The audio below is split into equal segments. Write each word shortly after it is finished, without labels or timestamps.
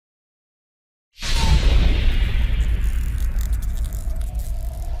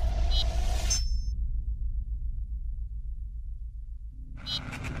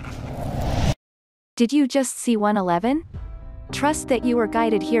Did you just see 111? Trust that you were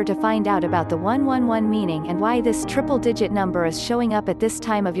guided here to find out about the 111 meaning and why this triple-digit number is showing up at this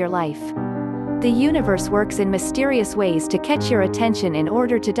time of your life. The universe works in mysterious ways to catch your attention in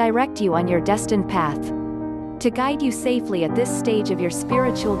order to direct you on your destined path. To guide you safely at this stage of your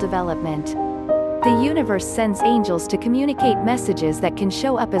spiritual development. The universe sends angels to communicate messages that can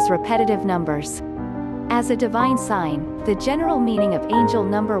show up as repetitive numbers. As a divine sign, the general meaning of angel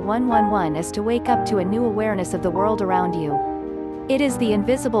number 111 is to wake up to a new awareness of the world around you. It is the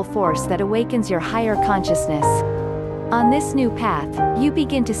invisible force that awakens your higher consciousness. On this new path, you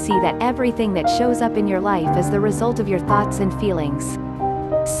begin to see that everything that shows up in your life is the result of your thoughts and feelings.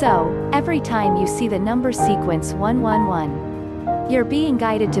 So, every time you see the number sequence 111, you're being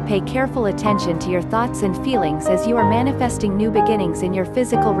guided to pay careful attention to your thoughts and feelings as you are manifesting new beginnings in your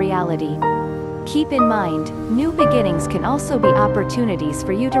physical reality. Keep in mind, new beginnings can also be opportunities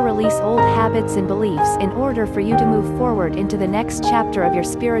for you to release old habits and beliefs in order for you to move forward into the next chapter of your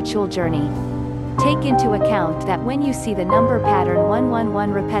spiritual journey. Take into account that when you see the number pattern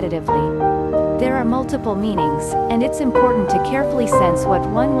 111 repetitively, there are multiple meanings, and it's important to carefully sense what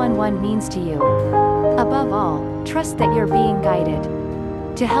 111 means to you. Above all, trust that you're being guided.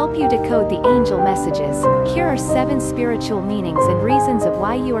 To help you decode the angel messages, here are 7 spiritual meanings and reasons of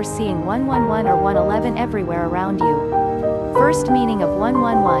why you are seeing 111 or 111 everywhere around you. First meaning of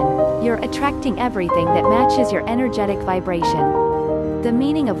 111, you're attracting everything that matches your energetic vibration. The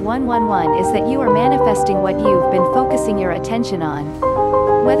meaning of 111 is that you are manifesting what you've been focusing your attention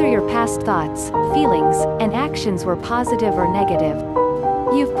on. Whether your past thoughts, feelings, and actions were positive or negative,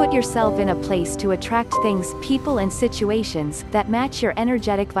 you've put yourself in a place to attract things, people and situations that match your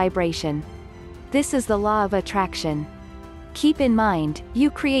energetic vibration. This is the law of attraction. Keep in mind,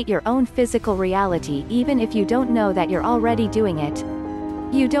 you create your own physical reality even if you don't know that you're already doing it.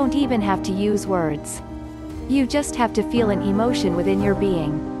 You don't even have to use words. You just have to feel an emotion within your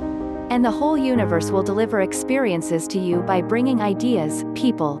being. And the whole universe will deliver experiences to you by bringing ideas,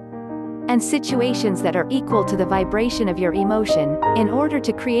 people, and situations that are equal to the vibration of your emotion, in order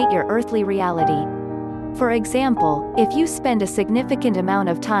to create your earthly reality. For example, if you spend a significant amount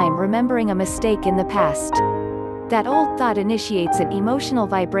of time remembering a mistake in the past, that old thought initiates an emotional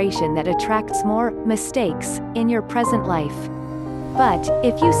vibration that attracts more mistakes in your present life. But,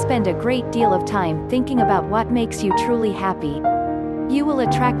 if you spend a great deal of time thinking about what makes you truly happy, you will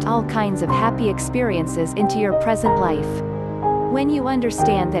attract all kinds of happy experiences into your present life. When you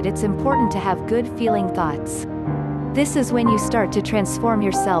understand that it's important to have good feeling thoughts, this is when you start to transform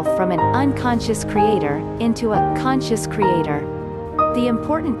yourself from an unconscious creator into a conscious creator. The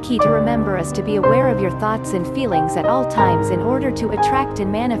important key to remember is to be aware of your thoughts and feelings at all times in order to attract and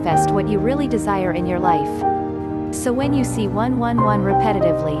manifest what you really desire in your life. So when you see 111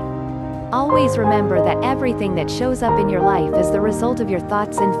 repetitively, always remember that everything that shows up in your life is the result of your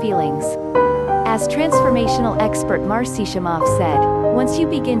thoughts and feelings. As transformational expert Marcy Shimoff said, once you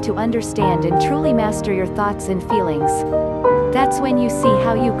begin to understand and truly master your thoughts and feelings, that's when you see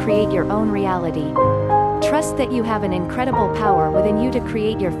how you create your own reality. Trust that you have an incredible power within you to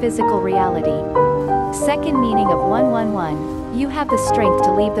create your physical reality. Second meaning of 111, you have the strength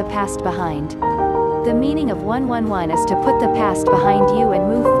to leave the past behind. The meaning of 111 is to put the past behind you and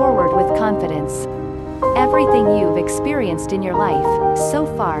move forward with confidence. Everything you've experienced in your life, so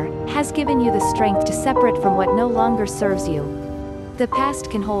far, has given you the strength to separate from what no longer serves you. The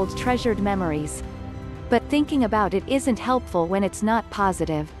past can hold treasured memories. But thinking about it isn't helpful when it's not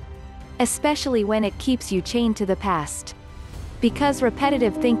positive. Especially when it keeps you chained to the past. Because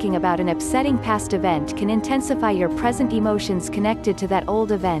repetitive thinking about an upsetting past event can intensify your present emotions connected to that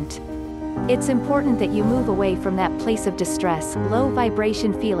old event. It's important that you move away from that place of distress, low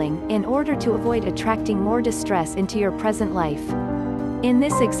vibration feeling, in order to avoid attracting more distress into your present life. In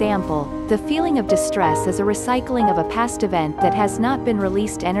this example, the feeling of distress is a recycling of a past event that has not been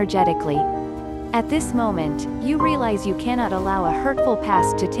released energetically. At this moment, you realize you cannot allow a hurtful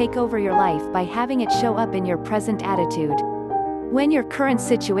past to take over your life by having it show up in your present attitude. When your current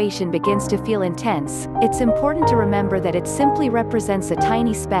situation begins to feel intense, it's important to remember that it simply represents a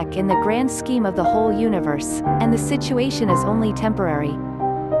tiny speck in the grand scheme of the whole universe, and the situation is only temporary.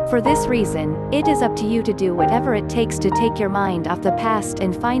 For this reason, it is up to you to do whatever it takes to take your mind off the past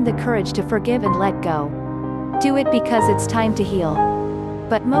and find the courage to forgive and let go. Do it because it's time to heal.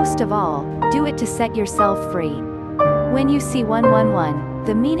 But most of all, do it to set yourself free. When you see 111,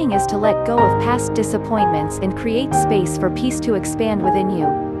 the meaning is to let go of past disappointments and create space for peace to expand within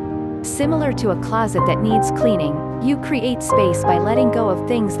you. Similar to a closet that needs cleaning, you create space by letting go of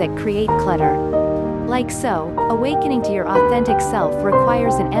things that create clutter. Like so, awakening to your authentic self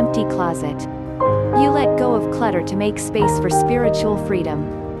requires an empty closet. You let go of clutter to make space for spiritual freedom.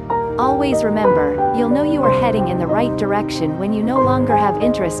 Always remember, you'll know you are heading in the right direction when you no longer have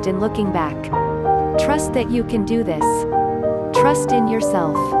interest in looking back. Trust that you can do this. Trust in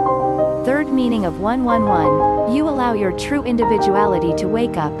yourself. Third meaning of 111, you allow your true individuality to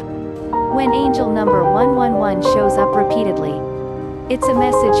wake up. When angel number 111 shows up repeatedly, it's a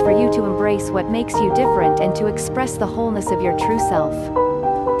message for you to embrace what makes you different and to express the wholeness of your true self.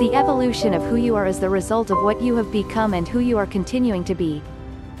 The evolution of who you are is the result of what you have become and who you are continuing to be.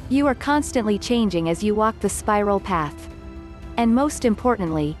 You are constantly changing as you walk the spiral path. And most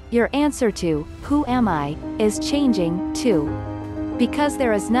importantly, your answer to, "Who am I?" is changing, too. Because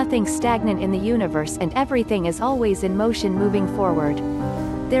there is nothing stagnant in the universe and everything is always in motion moving forward.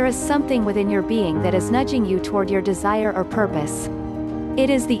 There is something within your being that is nudging you toward your desire or purpose.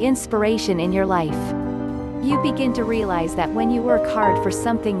 It is the inspiration in your life. You begin to realize that when you work hard for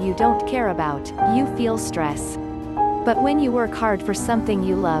something you don't care about, you feel stress. But when you work hard for something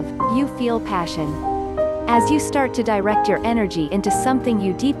you love, you feel passion. As you start to direct your energy into something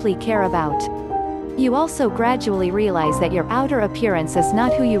you deeply care about, you also gradually realize that your outer appearance is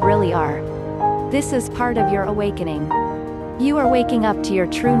not who you really are. This is part of your awakening. You are waking up to your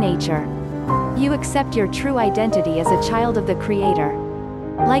true nature. You accept your true identity as a child of the Creator.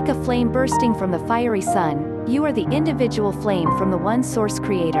 Like a flame bursting from the fiery sun, you are the individual flame from the one source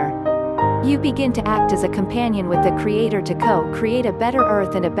creator. You begin to act as a companion with the Creator to co-create a better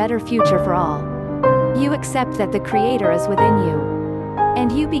earth and a better future for all. You accept that the Creator is within you.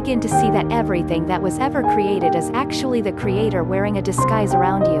 And you begin to see that everything that was ever created is actually the Creator wearing a disguise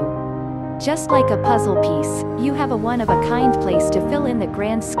around you. Just like a puzzle piece, you have a one-of-a-kind place to fill in the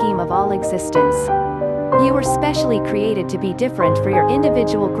grand scheme of all existence. You were specially created to be different for your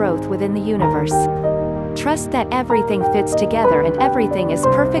individual growth within the universe. Trust that everything fits together and everything is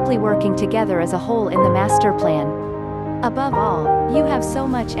perfectly working together as a whole in the master plan. Above all, you have so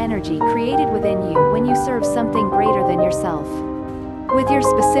much energy created within you when you serve something greater than yourself. With your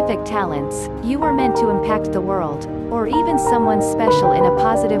specific talents, you are meant to impact the world, or even someone special in a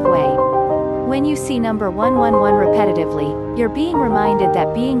positive way. When you see number 111 repetitively, you're being reminded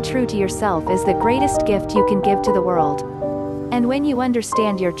that being true to yourself is the greatest gift you can give to the world. And when you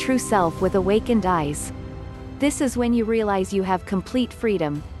understand your true self with awakened eyes, this is when you realize you have complete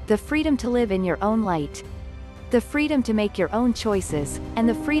freedom, the freedom to live in your own light, the freedom to make your own choices, and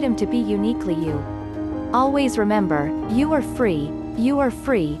the freedom to be uniquely you. Always remember, you are free, you are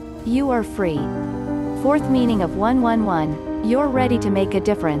free, you are free. Fourth meaning of 111, you're ready to make a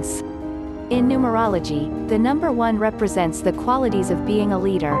difference. In numerology, the number 1 represents the qualities of being a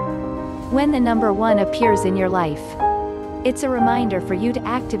leader. When the number 1 appears in your life, it's a reminder for you to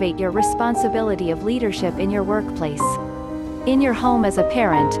activate your responsibility of leadership in your workplace, in your home as a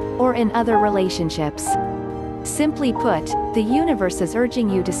parent, or in other relationships. Simply put, the universe is urging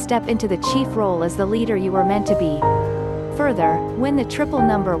you to step into the chief role as the leader you were meant to be. Further, when the triple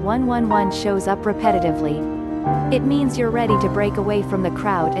number 111 shows up repetitively, it means you're ready to break away from the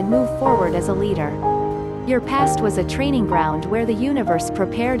crowd and move forward as a leader. Your past was a training ground where the universe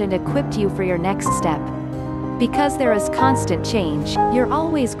prepared and equipped you for your next step. Because there is constant change, you're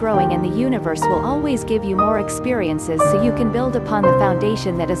always growing and the universe will always give you more experiences so you can build upon the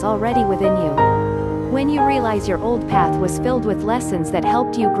foundation that is already within you. When you realize your old path was filled with lessons that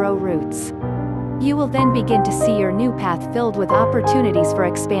helped you grow roots, you will then begin to see your new path filled with opportunities for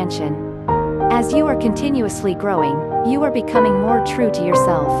expansion. As you are continuously growing, you are becoming more true to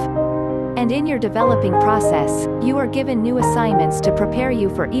yourself. And in your developing process, you are given new assignments to prepare you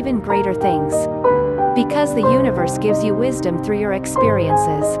for even greater things. Because the universe gives you wisdom through your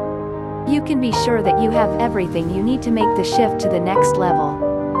experiences, you can be sure that you have everything you need to make the shift to the next level.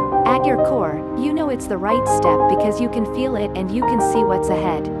 At your core, you know it's the right step because you can feel it and you can see what's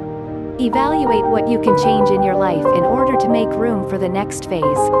ahead. Evaluate what you can change in your life in order to make room for the next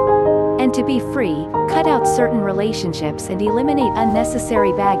phase. And to be free, cut out certain relationships and eliminate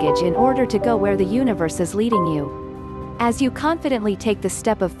unnecessary baggage in order to go where the universe is leading you. As you confidently take the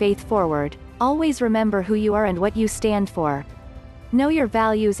step of faith forward, always remember who you are and what you stand for. Know your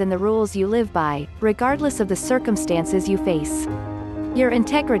values and the rules you live by, regardless of the circumstances you face. Your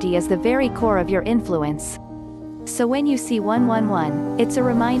integrity is the very core of your influence. So when you see 111, it's a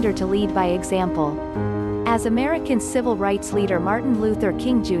reminder to lead by example. As American civil rights leader Martin Luther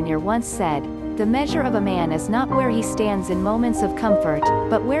King Jr. once said, "The measure of a man is not where he stands in moments of comfort,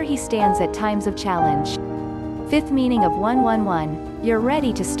 but where he stands at times of challenge." Fifth meaning of 111, you're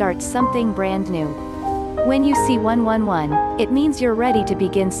ready to start something brand new. When you see 111, it means you're ready to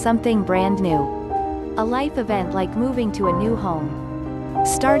begin something brand new. A life event like moving to a new home,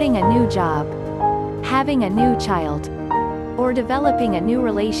 starting a new job, having a new child, or developing a new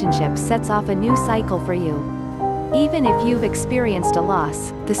relationship sets off a new cycle for you. Even if you've experienced a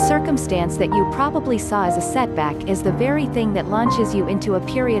loss, the circumstance that you probably saw as a setback is the very thing that launches you into a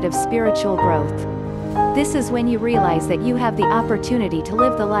period of spiritual growth. This is when you realize that you have the opportunity to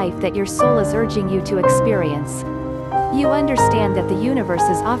live the life that your soul is urging you to experience. You understand that the universe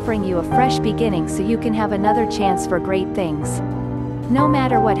is offering you a fresh beginning so you can have another chance for great things. No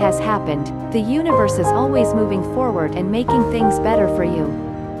matter what has happened, the universe is always moving forward and making things better for you.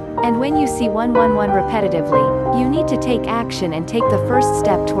 And when you see 111 repetitively, you need to take action and take the first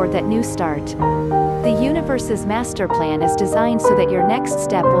step toward that new start. The universe's master plan is designed so that your next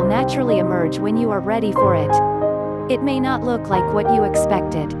step will naturally emerge when you are ready for it. It may not look like what you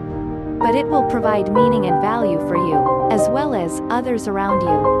expected, but it will provide meaning and value for you, as well as others around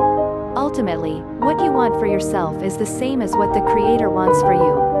you. Ultimately, what you want for yourself is the same as what the Creator wants for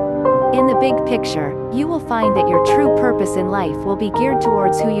you. In the big picture, you will find that your true purpose in life will be geared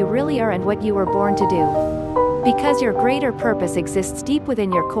towards who you really are and what you were born to do. Because your greater purpose exists deep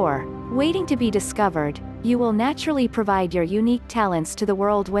within your core, waiting to be discovered, you will naturally provide your unique talents to the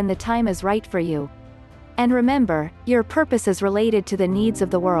world when the time is right for you. And remember, your purpose is related to the needs of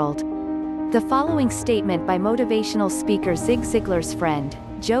the world. The following statement by motivational speaker Zig Ziglar's friend,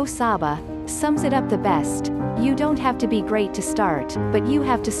 Joe Saba, sums it up the best: you don't have to be great to start, but you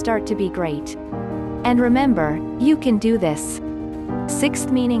have to start to be great. And remember, you can do this.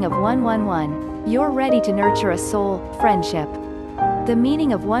 Sixth meaning of 111, you're ready to nurture a soul friendship. The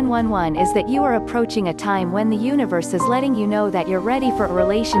meaning of 111 is that you are approaching a time when the universe is letting you know that you're ready for a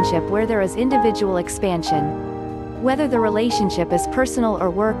relationship where there is individual expansion. Whether the relationship is personal or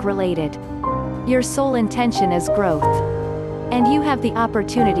work-related, your sole intention is growth. And you have the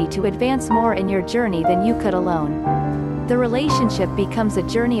opportunity to advance more in your journey than you could alone. The relationship becomes a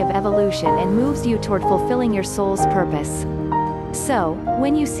journey of evolution and moves you toward fulfilling your soul's purpose. So,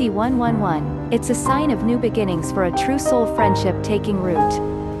 when you see 111, it's a sign of new beginnings for a true soul friendship taking root.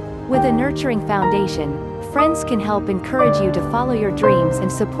 With a nurturing foundation, friends can help encourage you to follow your dreams and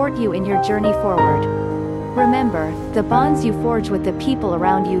support you in your journey forward. Remember, the bonds you forge with the people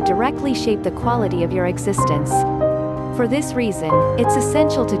around you directly shape the quality of your existence. For this reason, it's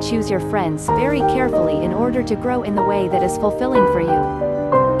essential to choose your friends very carefully in order to grow in the way that is fulfilling for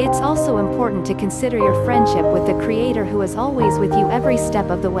you. It's also important to consider your friendship with the Creator, who is always with you every step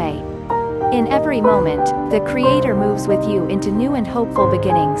of the way. In every moment, the Creator moves with you into new and hopeful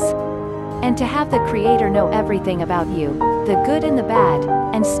beginnings. And to have the Creator know everything about you, the good and the bad,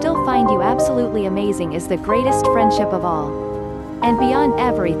 and still find you absolutely amazing is the greatest friendship of all. And beyond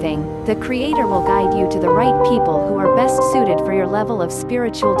everything, the Creator will guide you to the right people who are best suited for your level of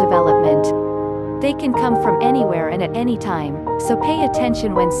spiritual development. They can come from anywhere and at any time, so pay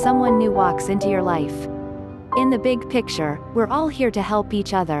attention when someone new walks into your life. In the big picture, we're all here to help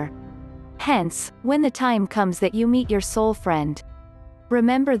each other. Hence, when the time comes that you meet your soul friend,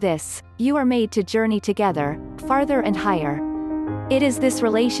 remember this: you are made to journey together, farther and higher. It is this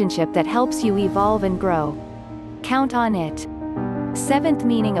relationship that helps you evolve and grow. Count on it. Seventh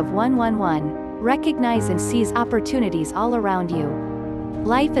meaning of 111, recognize and seize opportunities all around you.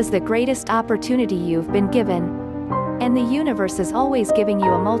 Life is the greatest opportunity you've been given. And the universe is always giving you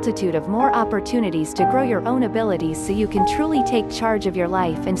a multitude of more opportunities to grow your own abilities so you can truly take charge of your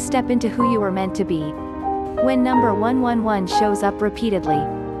life and step into who you were meant to be. When number 111 shows up repeatedly,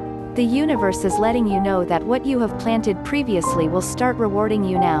 the universe is letting you know that what you have planted previously will start rewarding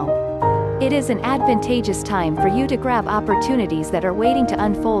you now. It is an advantageous time for you to grab opportunities that are waiting to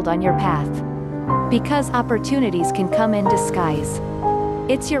unfold on your path. Because opportunities can come in disguise.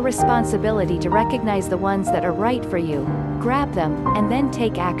 It's your responsibility to recognize the ones that are right for you, grab them, and then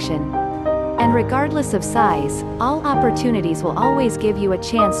take action. And regardless of size, all opportunities will always give you a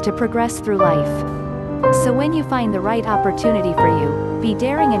chance to progress through life. So when you find the right opportunity for you, be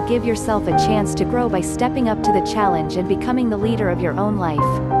daring and give yourself a chance to grow by stepping up to the challenge and becoming the leader of your own life.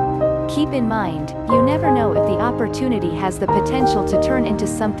 Keep in mind, you never know if the opportunity has the potential to turn into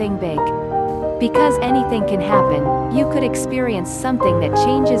something big. Because anything can happen, you could experience something that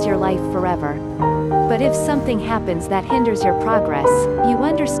changes your life forever. But if something happens that hinders your progress, you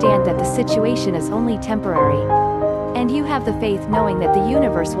understand that the situation is only temporary. And you have the faith knowing that the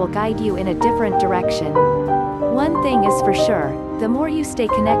universe will guide you in a different direction. One thing is for sure, the more you stay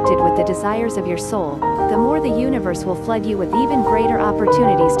connected with the desires of your soul, the more the universe will flood you with even greater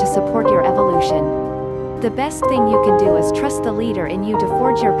opportunities to support your evolution. The best thing you can do is trust the leader in you to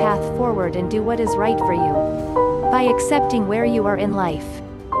forge your path forward and do what is right for you. By accepting where you are in life,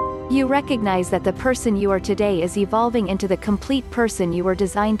 you recognize that the person you are today is evolving into the complete person you were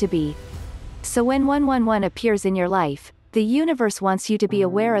designed to be. So when 111 appears in your life, the universe wants you to be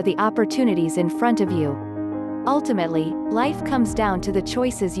aware of the opportunities in front of you. Ultimately, life comes down to the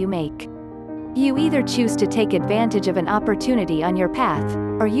choices you make. You either choose to take advantage of an opportunity on your path,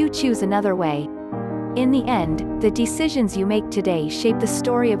 or you choose another way. In the end, the decisions you make today shape the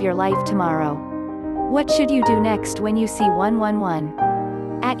story of your life tomorrow. What should you do next when you see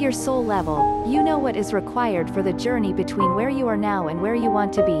 111? At your soul level, you know what is required for the journey between where you are now and where you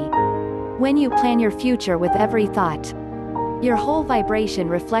want to be. When you plan your future with every thought, your whole vibration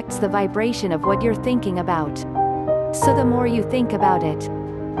reflects the vibration of what you're thinking about. So the more you think about it,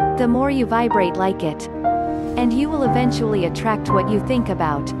 the more you vibrate like it. And you will eventually attract what you think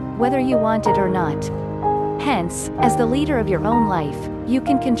about, whether you want it or not. Hence, as the leader of your own life, you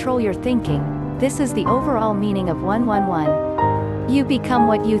can control your thinking. This is the overall meaning of 111. You become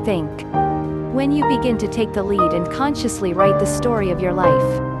what you think. When you begin to take the lead and consciously write the story of your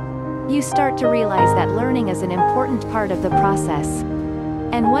life, you start to realize that learning is an important part of the process.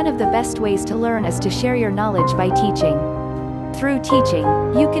 And one of the best ways to learn is to share your knowledge by teaching. Through teaching,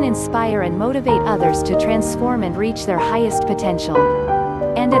 you can inspire and motivate others to transform and reach their highest potential.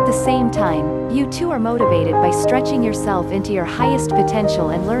 And at the same time, you too are motivated by stretching yourself into your highest potential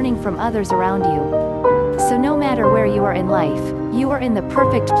and learning from others around you. So no matter where you are in life, you are in the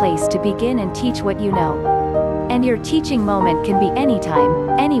perfect place to begin and teach what you know. And your teaching moment can be anytime,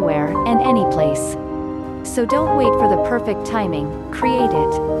 anywhere, and any place. So don't wait for the perfect timing, create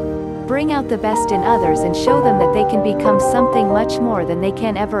it. Bring out the best in others and show them that they can become something much more than they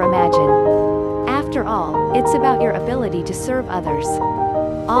can ever imagine. After all, it's about your ability to serve others.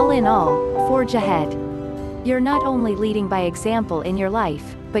 All in all, forge ahead. You're not only leading by example in your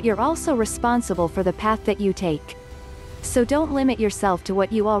life, but you're also responsible for the path that you take. So don't limit yourself to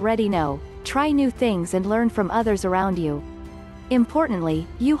what you already know. Try new things and learn from others around you. Importantly,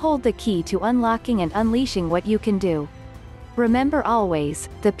 you hold the key to unlocking and unleashing what you can do. Remember always,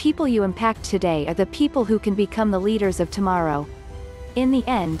 the people you impact today are the people who can become the leaders of tomorrow. In the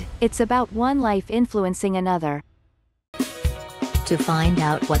end, it's about one life influencing another. To find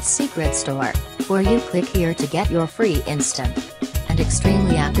out what secret store, or you click here to get your free instant and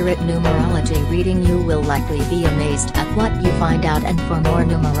extremely accurate numerology reading. You will likely be amazed at what you find out, and for more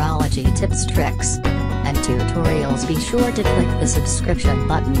numerology tips, tricks, and tutorials, be sure to click the subscription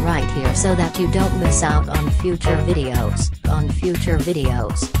button right here so that you don't miss out on future videos.